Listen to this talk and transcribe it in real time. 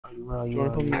Well, Do you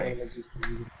wanna put me?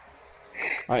 you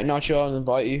Alright, Nacho, I'll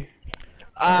invite you.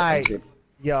 Alright,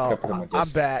 yo, I'm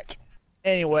back.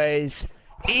 Anyways,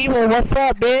 Evil, what's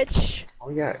up, bitch? Oh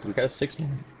yeah, we got a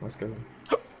 6-man. Let's go.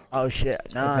 Oh shit,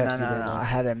 no, pass me that I now.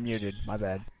 had him muted, my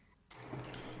bad.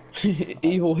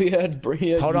 Evil, he had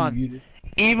Hold you on. muted.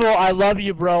 Evil, I love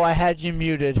you, bro, I had you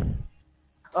muted.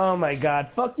 Oh my god,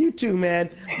 fuck you too, man.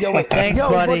 Yo, Thanks, yo,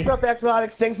 buddy. what's up,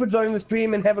 Exotics? Thanks for joining the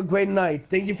stream and have a great night.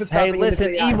 Thank you for Hey, stopping in to listen,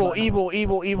 say hi, bud.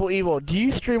 evil. Do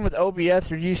you stream with OBS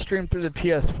or do you stream through the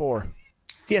PS4?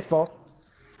 PS4.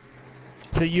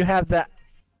 So you have that...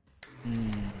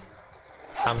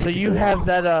 So you have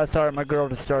that, sorry, my girl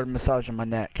just started massaging my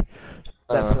neck.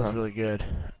 That feels really good.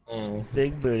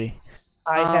 Big booty.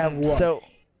 I have one.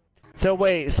 So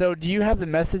wait, so do you have the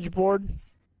message board?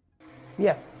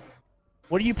 Yeah.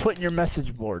 What do you put in your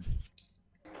message board?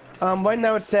 Right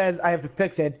now it says, I have to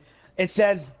fix it. It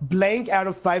says blank out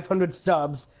of 500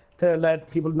 subs to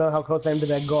let people know how close I am to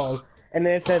that goal. And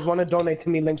then it says, want to donate to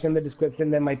me, link in the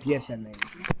description, then my PSN name.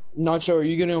 Nacho, are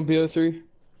you getting on BO3?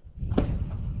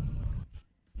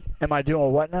 Am I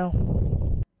doing what now?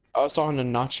 I was talking to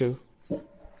Nacho.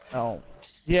 Oh.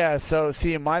 Yeah, so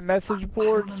see, my message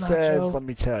board says, let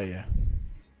me tell you.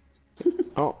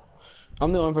 Oh,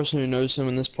 I'm the only person who knows him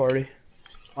in this party.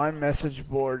 My message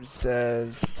board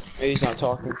says... Hey, he's not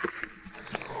talking.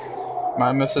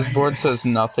 My message board says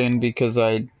nothing because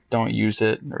I don't use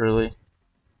it really.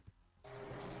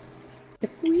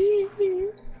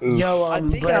 Yo, I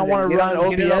think Brandon, I want to run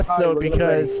OBS though we're gonna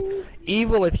because play.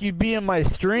 Evil, if you be in my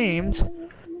streams,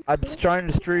 I'm trying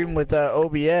to stream with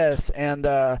OBS and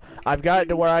I've got it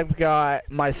to where I've got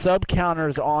my sub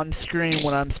counters on screen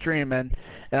when I'm streaming,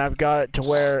 and I've got it to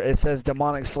where it says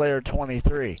Demonic Slayer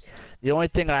 23. The only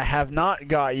thing I have not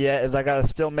got yet is I gotta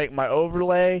still make my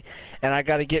overlay, and I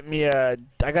gotta get me I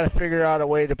gotta figure out a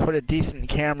way to put a decent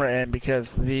camera in because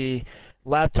the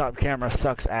laptop camera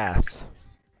sucks ass.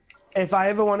 If I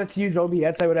ever wanted to use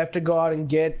OBS, I would have to go out and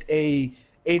get a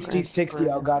HD60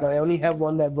 Elgato. I only have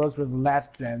one that works with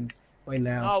last gen right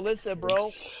now. Oh, listen,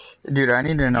 bro. Dude, I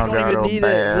need an You don't even Elgato need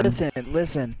bad. it.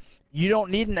 Listen. You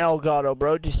don't need an Elgato,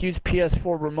 bro. Just use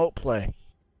PS4 Remote Play.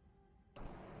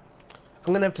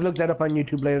 I'm gonna have to look that up on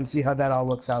YouTube later and see how that all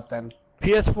works out then.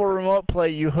 PS4 Remote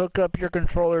Play, you hook up your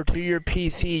controller to your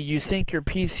PC, you sync your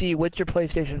PC with your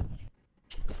PlayStation.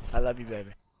 I love you,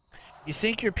 baby. You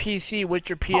sync your PC with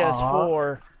your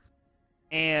PS4,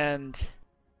 and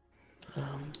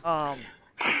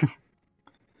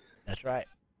that's right.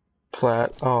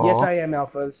 Plat. Oh. Yes, I am,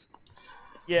 Alphas.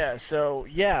 Yeah. So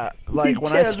yeah, like He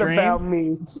when I cares stream, about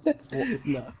me.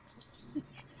 No.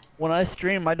 when I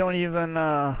stream, I don't even.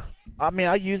 I mean,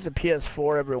 I use the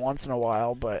PS4 every once in a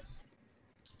while, but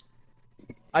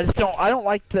I just don't. I don't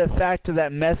like the fact of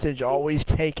that message always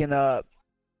taking up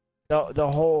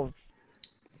the whole.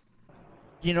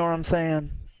 You know what I'm saying?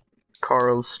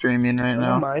 Carl's streaming right I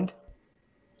now. don't mind.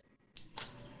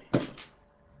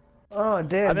 Oh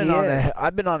damn!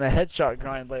 I've been on a headshot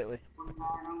grind lately.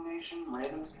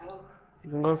 You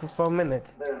can go for 4 minutes.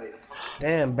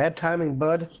 Damn, bad timing,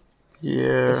 bud.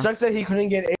 Yeah. It sucks that he couldn't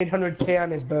get 800k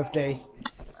on his birthday.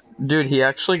 Dude, he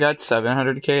actually got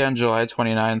 700k on July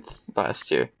 29th last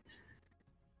year.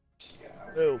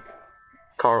 Ooh.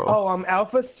 Carl. Oh,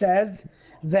 Alpha says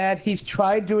that he's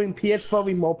tried doing PS4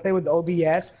 remote play with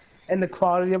OBS, and the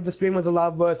quality of the stream was a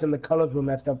lot worse, and the colors were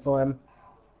messed up for him.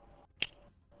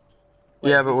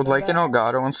 Yeah, but with like an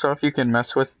Elgato and stuff, you can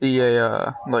mess with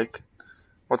the like,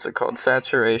 what's it called,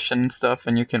 saturation and stuff,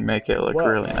 and you can make it look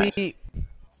really nice.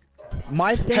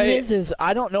 My thing is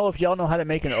I don't know if y'all know how to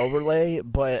make an overlay,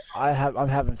 but I'm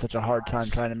having such a hard time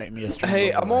trying to make me a stream.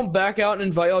 Hey, I'm gonna back out and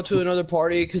invite y'all to another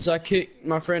party because I kicked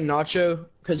my friend Nacho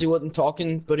because he wasn't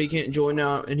talking, but he can't join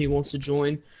now and he wants to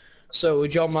join. So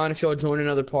would y'all mind if y'all join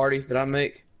another party that I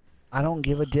make? I don't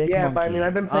give a dick. Yeah, monkey. but I mean,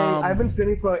 I've been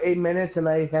streaming for 8 minutes, and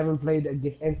I haven't played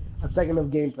a second of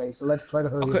gameplay. So let's try to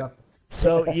hurry up.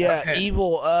 So yeah, Okay.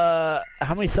 Evil. How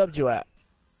many subs you at?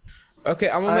 Okay,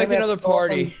 I'm gonna make another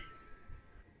party.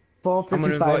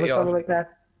 455 or something like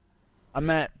that. I'm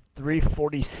at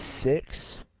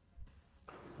 346.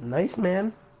 Nice,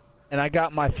 man. And I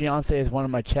got my fiance as one of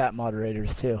my chat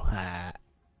moderators too.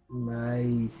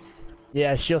 Nice.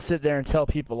 Yeah, she'll sit there and tell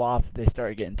people off if they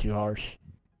start getting too harsh.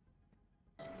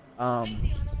 Oh,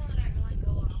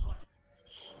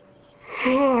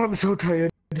 I'm so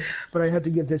tired, but I have to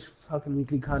get this fucking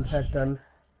weekly contract done.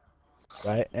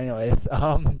 Right. Anyways,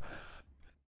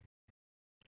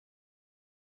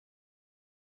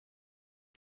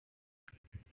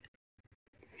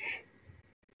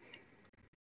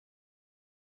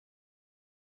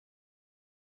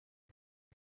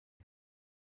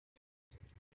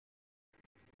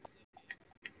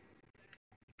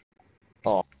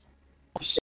 Oh.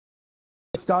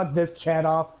 Start this chat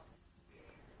off.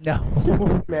 No.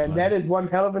 Man, that is one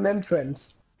hell of an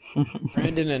entrance.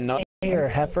 Brandon and Nut. Here,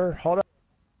 heifer. Hold up.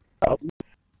 You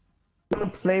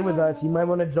want to play with us? You might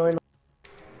want to join.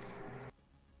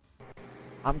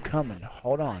 I'm coming.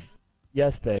 Hold on.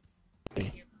 Yes, baby.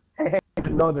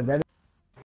 No, that.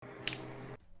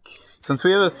 Since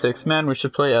we have a 6-man, we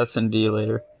should play S&D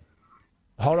later.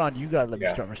 Hold on. You gotta let me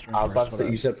start my stream. I was about to say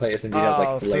you said play S&D. I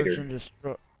was like later. Search and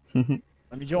destroy.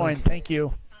 Let me join. Thank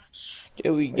you.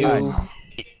 Here we go.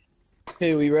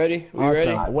 Hey, we ready? We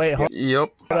ready? Wait,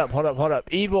 Yep. hold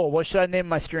up. Evil, what should I name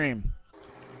my stream?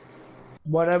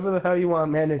 Whatever the hell you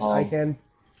want, man. If I can.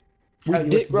 We're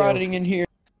dick riding in here.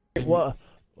 What?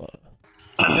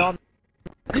 No,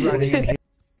 I'm riding in here.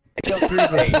 Kill 3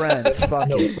 of my friends. Fuck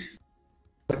you.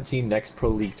 Team next pro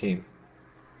league team.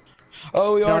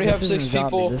 Oh, we already have this 6 isn't zombie,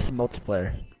 people. This is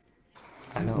multiplayer.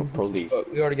 I know, pro league.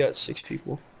 Fuck, we already got 6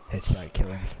 people. Headshot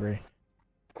killing spree.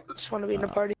 Just want to be in a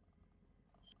party.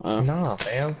 Nah,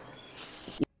 fam.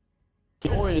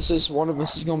 Join. It says one of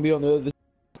us is gonna be on the other.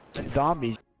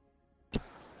 Zombies.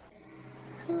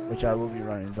 Which I will be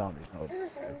running zombies mode.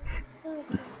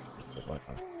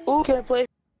 Ooh, can I play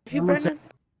with you, Brendan?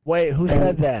 Wait, who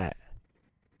said that?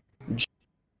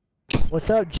 What's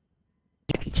up,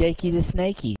 Jakey the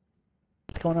Snakey?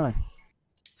 What's going on?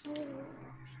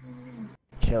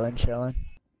 Chilling.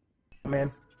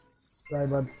 Man. Sorry,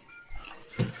 bud.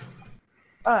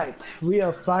 Alright, we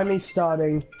are finally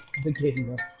starting the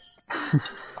game.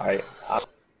 I'm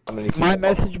gonna need My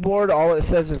message board, all it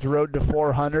says is road to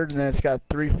 400, and then it's got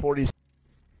 340,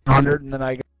 and then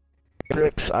I got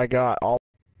tricks, I got all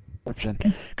option.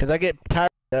 Cause I get tired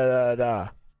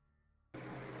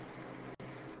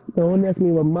Don't ask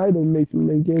me what my donation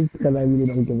link is, because I really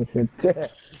don't give a shit.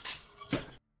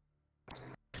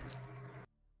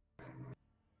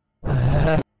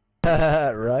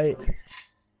 right?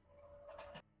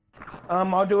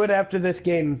 I'll do it after this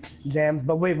game, Jams.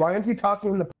 But wait, why aren't you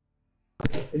talking in the...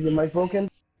 Is your mic broken?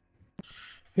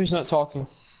 Who's not talking?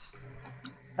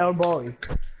 El Boy.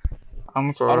 I'm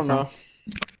I don't know.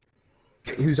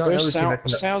 Who's on the There's other team?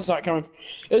 sounds not coming.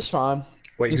 It's fine.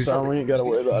 Wait, It's who's fine. on, We ain't gotta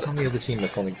worry about who's it. on the other team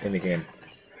that's only in the game?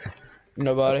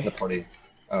 Nobody. The party.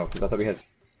 Oh, because I thought we had.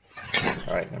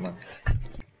 Alright, never mind.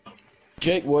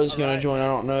 Jake was gonna join. I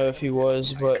don't know if he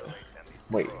was, but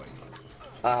Wait.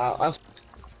 I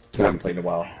haven't played in a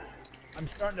while. I'm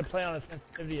starting to play on a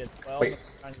sensitivity of 12. Wait.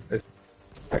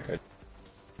 Okay.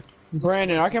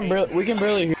 Brandon, we can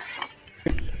barely hear.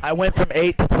 I went from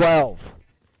 8 to 12.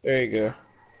 There you go.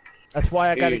 That's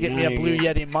why I gotta Dude, get me a now Blue you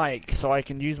Yeti mic so I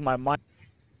can use my mic.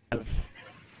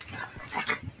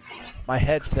 My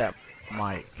headset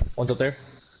mic. One's up there?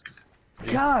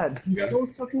 God, he's so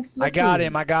fucking slippery. I got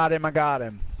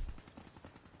him.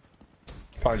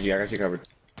 Prodigy, I got you covered.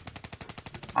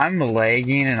 I'm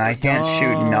lagging and I can't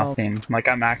shoot nothing. Like,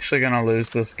 I'm actually gonna lose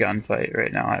this gunfight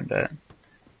right now, I bet.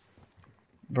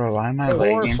 Bro, why am I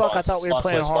lagging? Fuck, I thought we were Spot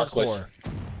playing switch, spot hardcore.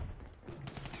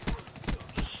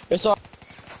 It's all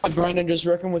Brandon just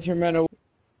wrecking with your men.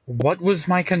 What was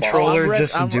my controller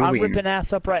just doing? I'm ripping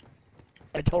ass up right.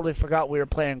 I totally forgot we were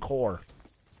playing core.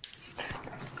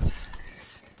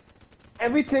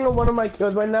 Every single one of my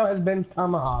kills right now has been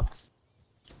tomahawks.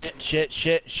 Shit.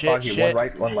 Prodigy, one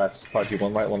right, one left. Prodigy,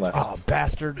 one right, one left. Oh,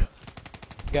 bastard.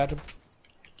 Got him.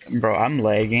 Bro, I'm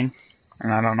lagging.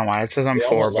 And I don't know why. It says I'm Yeah,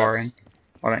 4-barring.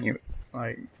 Why don't you,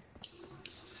 like...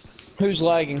 Who's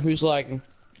lagging? Who's lagging?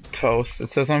 Toast. It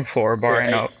says I'm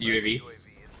 4-barring up. UAV.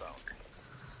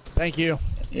 Thank you.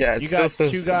 Yeah, it You still got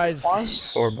says 2 guys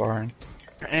 4-barring.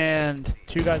 and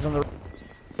 2 guys on the.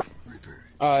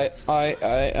 Alright.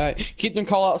 Keep them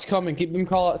callouts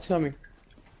coming.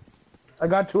 I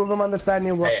got 2 of them on the side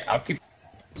near Hey, I'll keep.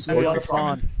 Maybe I'll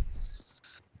spawn.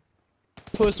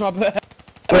 Push my back.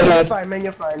 You're fine, man,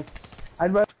 you're fine.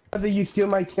 I'd rather you steal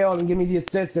my kill and give me the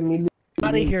assist than me.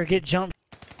 Out of here, get jumped.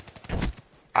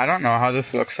 I don't know how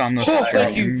this looks on the Oh,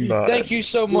 thank screen, you. but... Thank you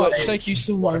so much. Thank you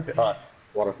so much.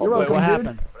 Waterfall. You're Wait, welcome, what dude.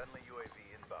 happened?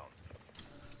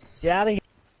 Get out of here.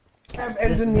 I have This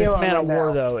engineer on man right at war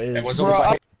now. though is. Hey, one's Bro,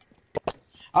 over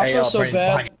I Hey, feel so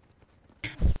Brandon,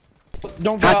 bad.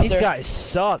 Don't go God, out these there. guys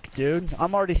suck, dude.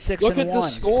 I'm already 6 Look and at 1. the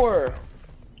score.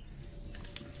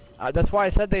 That's why I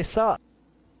said they suck.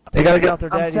 They gotta get out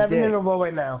their I'm daddy's 7 in dick. a row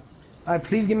right now.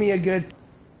 Please give me a good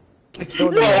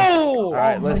kill. No!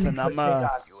 Alright, listen, I'm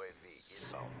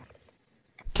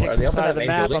kick Are they up in side that of the main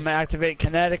map. building? I'm gonna activate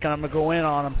kinetic and I'm gonna go in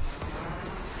on them.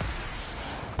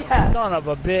 Son of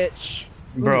a bitch.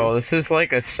 Bro, this is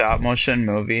like a stop-motion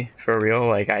movie. For real,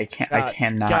 like, I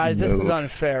cannot Guys, move. this is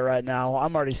unfair right now.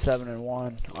 I'm already 7 and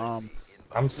 1.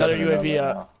 I'm Another 7-0 UAV right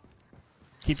up. now.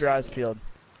 Keep your eyes peeled.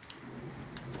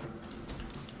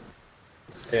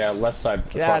 Yeah, left side.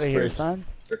 Get across out of the here, bridge. son.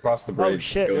 They're across the bridge. Oh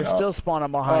shit, going they're up. still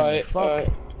spawning behind me. Fuck. Alright.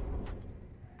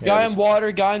 Yeah, Guy just- in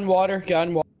water, guy in water, guy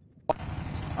in water.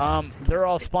 They're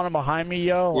all spawning behind me,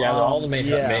 yo. Yeah, they're all in the main,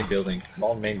 yeah. main building.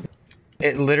 All in the main.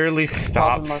 It literally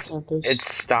Popping my stops. tempest. It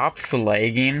stops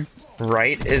lagging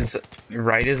right as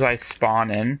I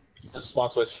spawn in.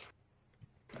 Spawn switch.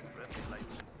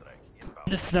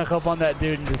 Just snuck up on that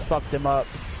dude and just fucked him up.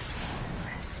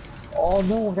 Oh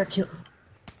no, I got killed.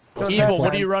 Evil,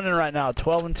 what are you running right now?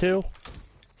 12 and 2?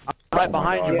 I'm right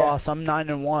behind you, God. boss. I'm 9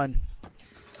 and 1.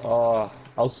 I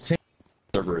was taking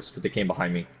servers, but they came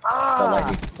behind me.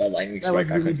 Ah! That lightning That was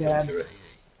strike, I really couldn't bad. do it.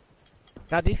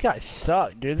 God, these guys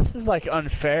suck, dude. This is like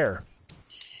unfair.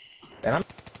 And I'm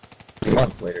 2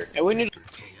 months later. And we need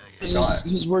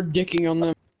because we're dicking on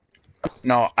them.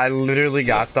 No, I literally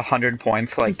got the 100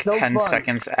 points like It's so 10 fun.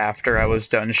 seconds after I was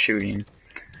done shooting.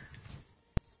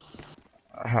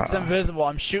 It's invisible.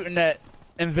 I'm shooting at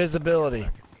invisibility.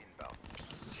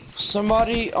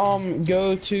 Somebody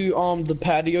go to the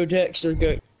patio decks or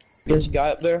go. There's a guy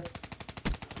up there.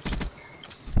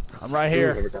 I'm right Ooh,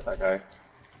 here. whoever got that guy.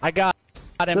 I got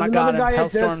him. There's I got another him. guy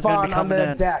at their Hellstorm's gonna be spawn on coming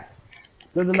the in. deck.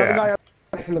 There's another Okay. guy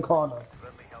up in the corner.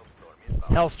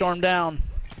 Hellstorm down.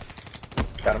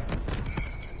 Got him.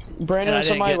 Brandon, And I there's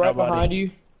didn't somebody get right nobody. behind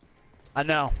you. I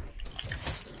know.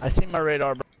 I see my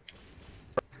radar, bro.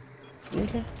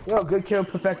 Okay. Yo, good kill,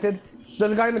 perfected.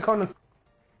 There's a guy in the corner.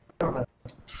 I'm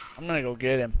gonna go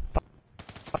get him.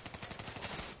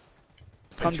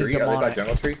 Come to Tree, are they by demonic.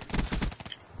 jungle tree?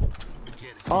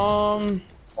 I Oh,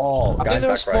 think guys they're back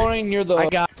right. spawning near the. I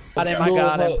got him. I middle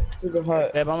got him. hut, through the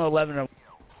hut. Babe, I'm 11 and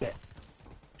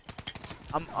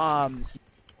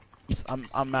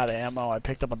I'm out of ammo. I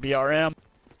picked up a BRM.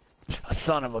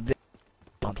 Son of a bitch.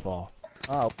 Don't fall.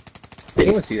 Oh, Did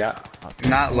anyone see that?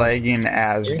 Not lagging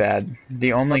as bad.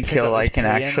 The only Pick kill up I this can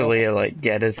tree actually like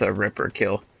get is a Ripper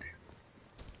kill.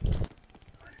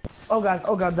 Oh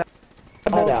god, that.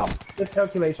 Head out. This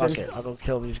calculation. Fuck it. I'll go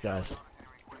kill these guys.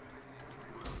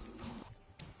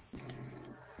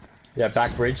 Yeah,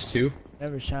 back bridge too.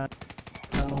 Never shine.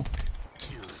 No.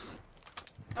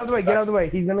 Get out of the way, get out of the way.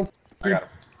 He's gonna I got him.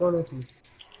 go with you.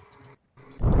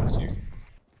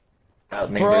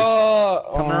 Main bridge.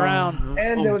 Bruh. Coming around.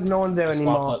 And there was no one there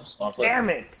anymore. Spawn flip. Damn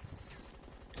it!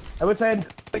 I wish I had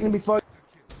taken before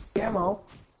ammo.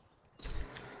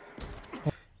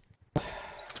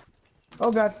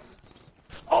 Oh god.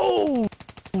 Oh!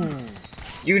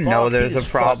 You know Fuck, there's he a is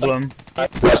problem.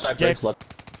 Left side bridge, left.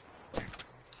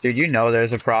 Dude, you know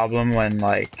there's a problem when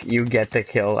like you get the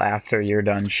kill after you're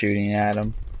done shooting at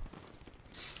him.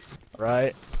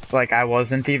 Right. Like I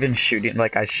wasn't even shooting,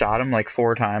 like I shot him like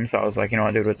 4 times, so I was like, you know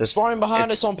what, dude, with this Spawning behind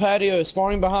it's- us on patio.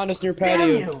 Spawning behind us near Damn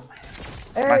patio. you!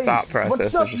 My Hey, thought process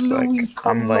what's up, was just like, Louis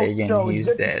I'm lagging, Comoto? he's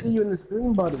Good dead. to see you in the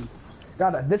stream, buddy.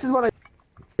 God, this is what I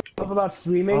love about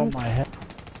streaming. Oh my head.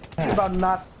 About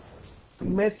not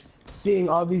miss seeing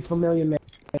all these familiar names.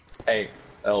 Hey,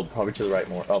 oh, probably to the right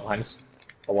more. Oh, behind us.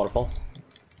 A waterfall.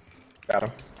 Got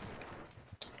him.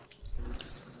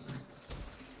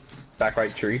 Back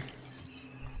right tree.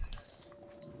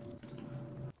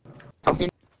 I'm getting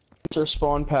their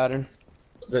spawn pattern.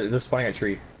 They're spawning a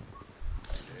tree.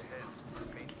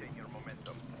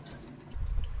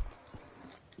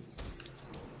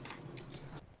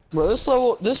 Bro, this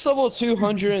level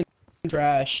 200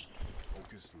 trash.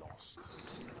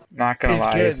 Not gonna He's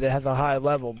lie. good. It has a high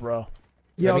level, bro.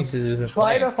 Yo, means it isn't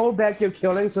try to playing. hold back your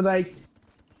killing so that I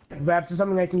wraps or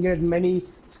something I can get as many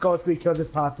skull free kills as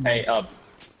possible. Hey,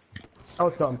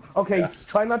 Oh, some. Okay, Yeah.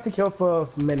 try not to kill for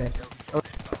a minute.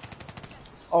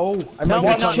 Oh, I No, might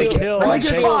watch get not to kill. kill. Watch Like,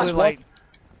 kill. basically, like,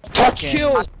 Watch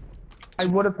kills. I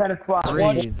would have had a cross.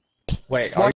 breathe.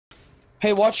 wait, Watch-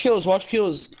 Hey, watch kills. Watch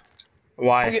kills. I'm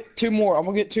Why? gonna get 2 more. I'm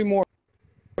gonna get 2 more.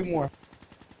 2 more.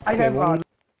 I have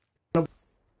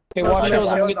Hey, watch I kills.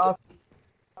 I'm have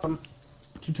gonna get.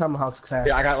 2 tomahawks class.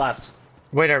 Yeah, I got last.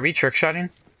 Wait, are we trick shotting?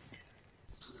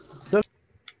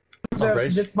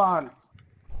 bridge. This spawn.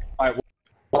 Alright,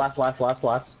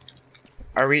 last.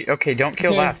 Are we okay? Don't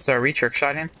kill Okay. last. Are we trick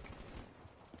shotting?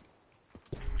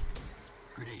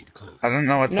 I don't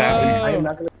know what's No. I happening. am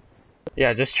not gonna.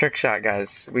 Yeah, just trick shot,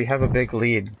 guys. We have a big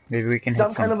lead. Maybe we can Some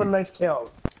hit kind of a something. nice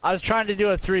kill. I was trying to do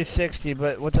a 360,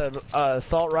 but with a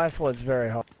assault rifle, it's very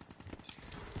hard.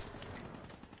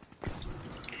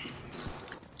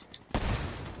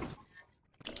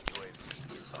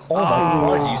 Oh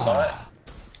my god, you saw it?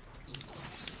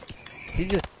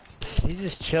 He's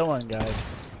just chilling, guys.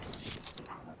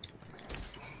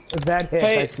 That hit. I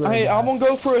Hey, swear to hey, God. I'm gonna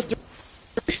go for a 3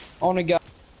 on a guy.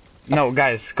 No,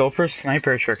 guys, go for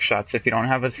sniper trick shots. If you don't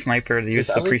have a sniper, use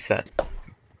the preset.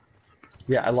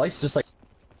 Yeah, I like just like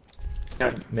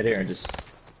midair and just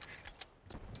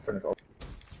turn it over.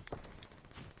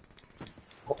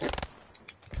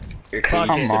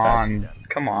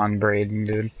 Come on, Braden,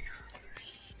 dude.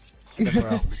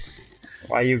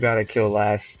 Why you gotta kill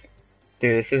last?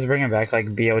 Dude, this is bringing back like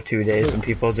BO2 days when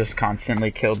people just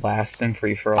constantly killed last in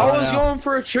free for all. I was going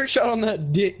for a trick shot on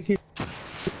that dick.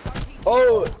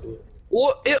 Oh,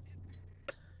 well,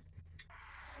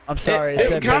 I'm sorry.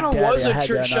 it kind of was a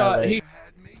trick shot. It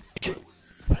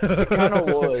kind of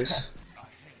was.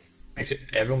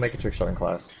 Everyone make a trick shot in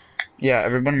class. Yeah,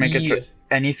 everyone make a trick.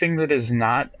 Anything that is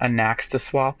not a Nax to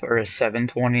swap or a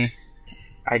 720,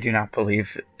 I do not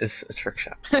believe is a trick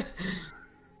shot.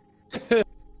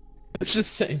 It's the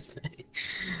same thing.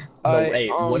 No, hey,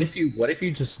 what if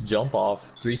you just jump off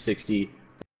 360,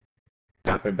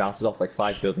 and bounces off like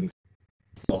 5 buildings,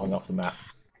 falling off the map?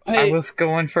 Hey, I was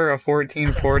going for a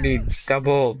 1440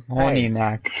 double pony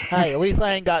Nax. Hey, at least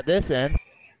I ain't got this in.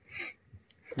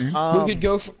 we could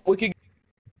go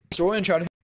destroy and try to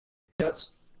hit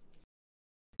shots.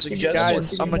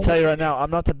 Guys, I'm gonna tell you right now, I'm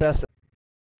not the best.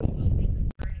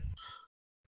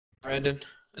 Brandon,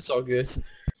 it's all good.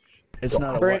 It's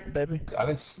not a what, baby? I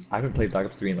haven't played Black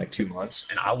Ops 3 in like 2 months,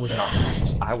 and I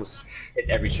was hit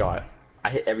every shot. I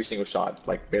hit every single shot,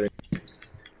 like barely.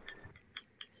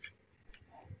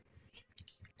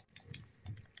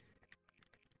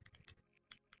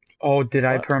 Oh, did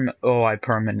I I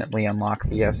permanently unlocked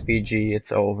the SVG.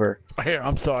 It's over. Here,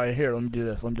 I'm sorry. Here, let me do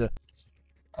this.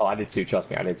 Oh, I did too.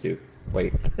 Trust me, I did too.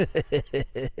 Wait.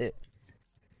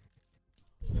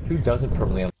 Who doesn't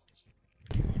permanently unlock?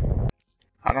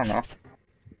 I don't know.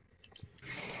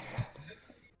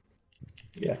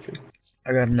 Yeah, true.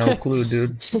 I got no clue,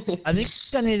 dude. I think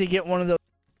I need to get one of those.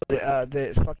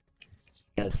 The fucking.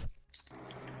 Yes.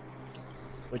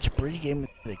 Which Brady gave me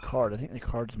the card. I think the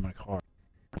card's in my card.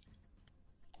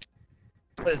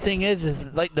 But the thing is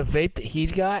like the vape that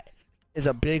he's got is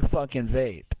a big fucking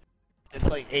vape. It's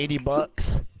like $80.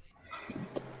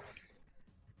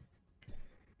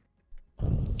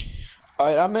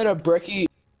 Alright, I made a Breckie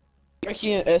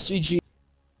and SVG.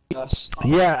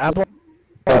 Yeah, Apple.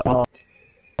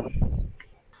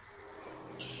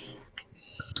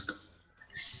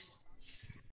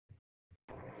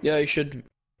 Yeah, you should.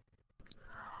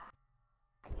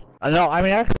 I know. I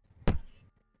mean, I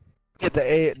get the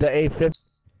A50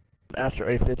 after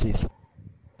A50s.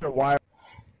 Why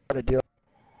to deal?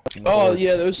 Oh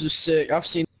yeah, those are sick. I've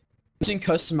seen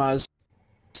customized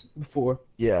before.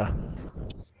 Yeah.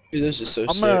 Dude, those are so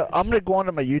sick. I'm gonna go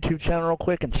onto my YouTube channel real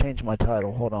quick and change my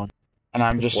title. Hold on. And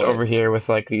I'm just over here with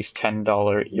like these $10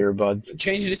 earbuds.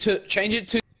 Change it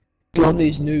to on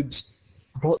these noobs.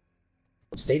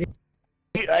 Stay.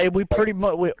 We pretty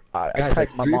much I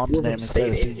typed my mom's name instead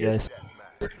of CJ's.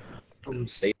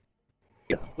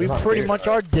 We pretty much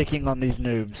are dicking on these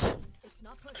noobs.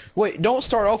 Wait, don't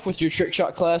start off with your trick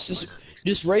shot class.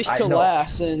 Just race to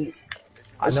last and.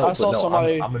 I saw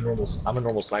somebody. I'm a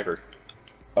normal sniper.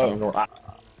 Oh.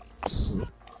 I'm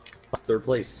 3rd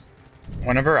place.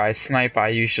 Whenever I snipe, I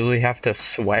usually have to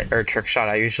sweat, or trick shot,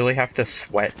 I usually have to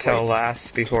sweat till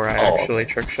last before I actually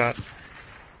trick shot.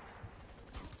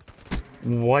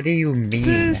 What do you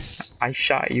mean? I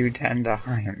shot you 10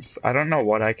 times. I don't know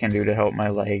what I can do to help my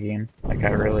lagging. Like, I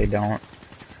really don't.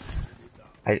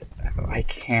 I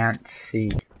can't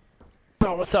see.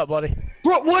 Oh, what's up, buddy?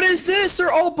 Bro, what is this?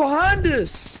 They're all behind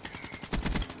us!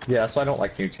 Yeah, that's why I don't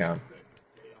like Nuketown.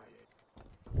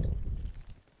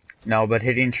 No, but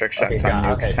hitting trick shots on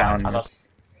Nuketown is...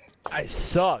 I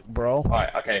suck, bro.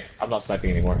 Alright, okay. I'm not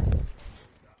sniping anymore.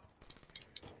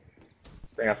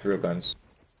 Bring out the real guns.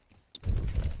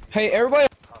 Hey, everybody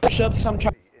push up some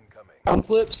on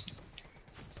flips.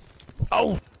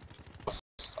 Oh!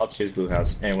 I'll choose blue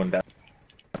house. Anyone down.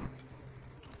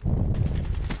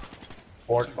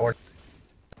 Or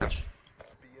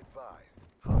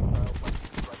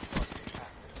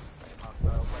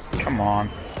Come on.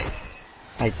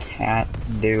 I can't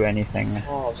do anything.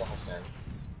 Oh, I was almost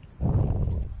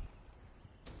in.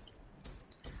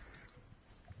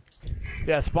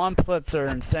 Yeah, spawn flips are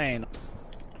insane.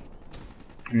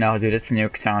 No, dude, it's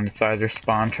Nuketown. It's either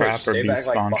spawn trap or be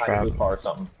spawn trap. Or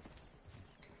something.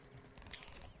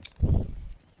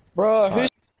 Bro, who's...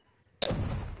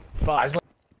 Five.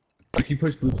 If you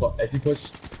push blue, if you push...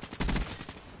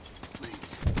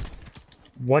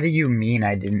 What do you mean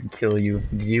I didn't kill you?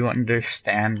 Do you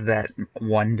understand that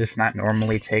one does not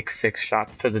normally take 6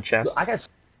 shots to the chest? I got...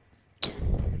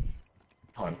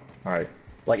 Alright.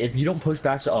 Like, if you don't push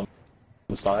back to,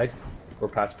 the side, or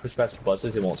push back to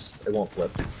buses, it won't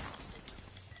flip.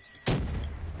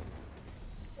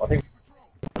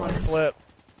 flip.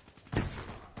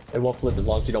 It won't flip as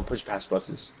long as you don't push past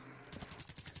buses.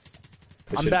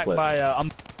 It I'm should back flip. by,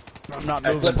 I'm not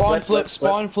moving. Spawn flip,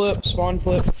 spawn flip, spawn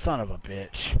flip. Son of a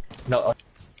bitch. No,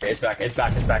 okay, it's back. It's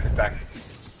back. It's back. It's back.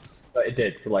 But it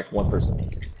did for like one person.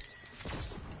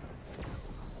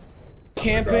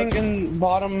 Camping in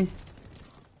bottom.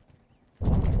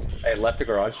 Hey, left the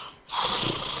garage.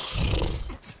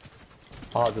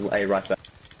 Oh, hey, right there.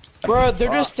 Bro, they're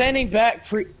just standing back,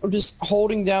 just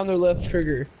holding down their left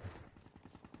trigger.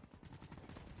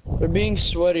 They're being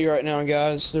sweaty right now,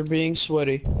 guys. They're being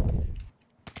sweaty.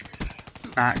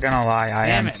 Not gonna lie, I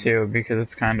Damn am it. too, because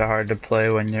it's kinda hard to play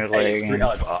when you're Hey, lagging.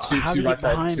 How two did right it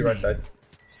side, behind two right me? side.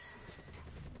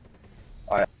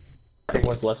 Alright. I think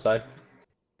one's left side.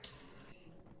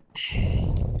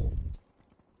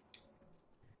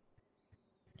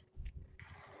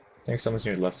 I think someone's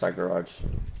near the left side garage.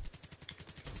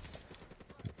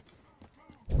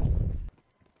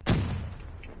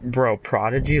 Bro,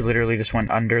 Prodigy literally just went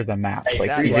under the map. Hey, Like,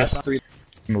 that he left. just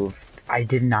moved. I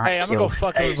did not Hey, I'm kill gonna go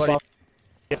fuck Hey, everybody.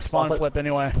 It's spawn flip. flip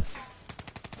anyway.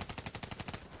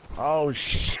 Oh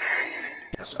sh.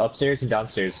 Upstairs and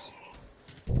downstairs.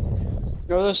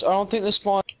 No, this. I don't think this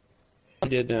spawn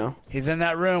did now. He's in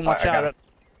that room. Watch Alright, I got out.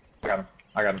 I got him.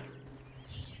 I got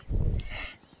him.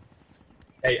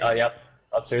 Hey, yep.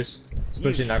 Upstairs.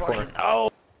 Especially in that corner. Oh,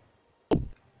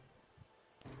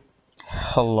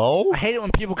 Hello? I hate it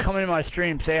when people come into my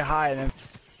stream, say hi, and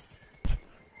then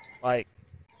like